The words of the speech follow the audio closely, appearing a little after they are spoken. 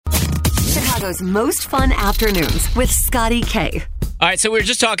Chicago's most fun afternoons with Scotty K. All right, so we were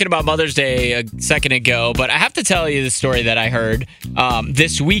just talking about Mother's Day a second ago, but I have to tell you the story that I heard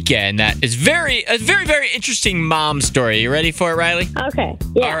this weekend that is a very, very interesting mom story. You ready for it, Riley? Okay,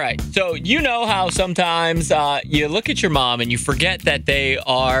 yeah. All right, so you know how sometimes you look at your mom and you forget that they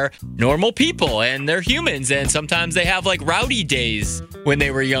are normal people and they're humans, and sometimes they have like rowdy days when they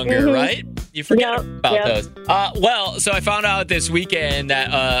were younger, right? You forget about those. Well, so I found out this weekend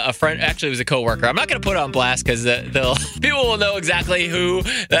that a friend, actually it was a coworker. I'm not going to put it on blast because people will know exactly who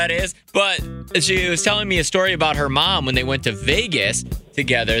that is. But she was telling me a story about her mom when they went to Vegas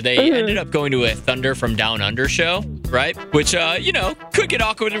together. They ended up going to a Thunder from Down Under show, right? Which, could get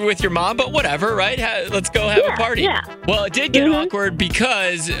awkward with your mom, but whatever, right? Let's go have a party. Yeah. Well, it did get awkward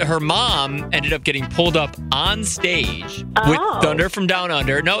because her mom ended up getting pulled up on stage with Thunder from Down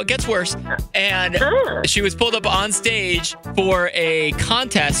Under. No, it gets worse. And she was pulled up on stage for a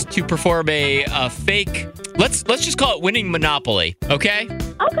contest to perform a fake, let's just call it winning Monopoly, okay?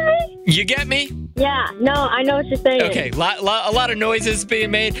 Okay. You get me? Yeah, no, I know what you're saying. Okay, a lot of noises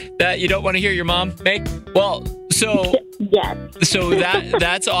being made that you don't want to hear your mom make. Well, so yes. So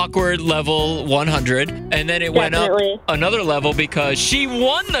that's awkward level 100, and then it went up another level because she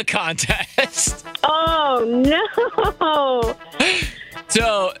won the contest. Oh no!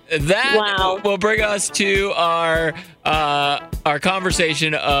 So that will bring us to our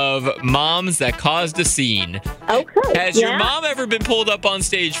conversation of moms that caused a scene. Okay. Has your mom ever been pulled up on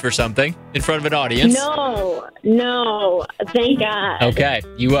stage for something in front of an audience? No. Thank God. Okay.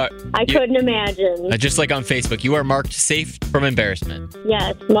 I couldn't imagine. Just like on Facebook, you are marked safe from embarrassment.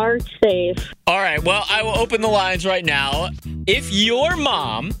 Yes, marked safe. All right. Well, I will open the lines right now. If your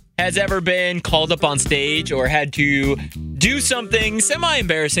mom has ever been called up on stage or had to do something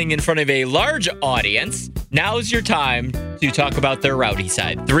semi-embarrassing in front of a large audience, now's your time to talk about their rowdy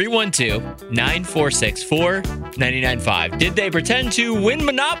side. 312-946-4995. Did they pretend to win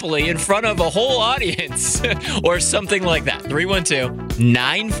Monopoly in front of a whole audience or something like that?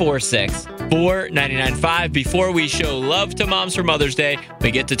 312-946-4995. Before we show love to moms for Mother's Day, we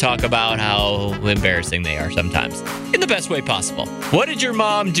get to talk about how embarrassing they are sometimes in the best way possible. What did your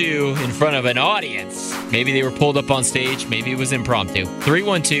mom do in front of an audience? Maybe they were pulled up on stage. Maybe it was impromptu.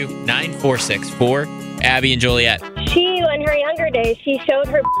 312-946-4. Abby and Joliet. In her younger days, she showed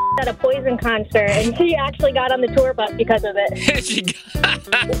her at a Poison concert, and she actually got on the tour bus because of it.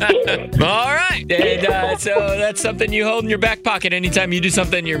 All right. And so that's something you hold in your back pocket anytime you do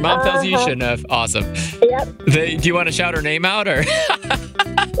something your mom tells you shouldn't have. Awesome. Yep. Do you want to shout her name out, or?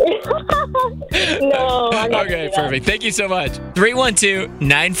 No. I'm not okay, perfect. Thank you so much.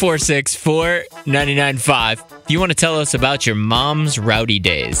 312-946-4995. Do you want to tell us about your mom's rowdy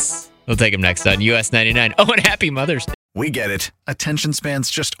days? We'll take them next on US 99. Oh, and happy Mother's Day. We get it. Attention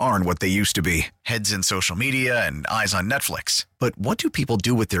spans just aren't what they used to be. Heads in social media and eyes on Netflix. But what do people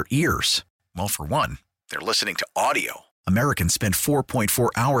do with their ears? Well, for one, they're listening to audio. Americans spend 4.4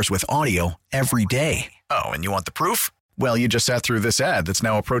 hours with audio every day. Oh, and you want the proof? Well, you just sat through this ad that's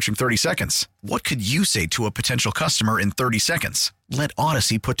now approaching 30 seconds. What could you say to a potential customer in 30 seconds? Let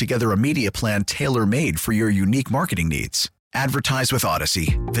Odyssey put together a media plan tailor-made for your unique marketing needs. Advertise with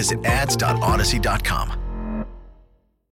Odyssey. Visit ads.odyssey.com.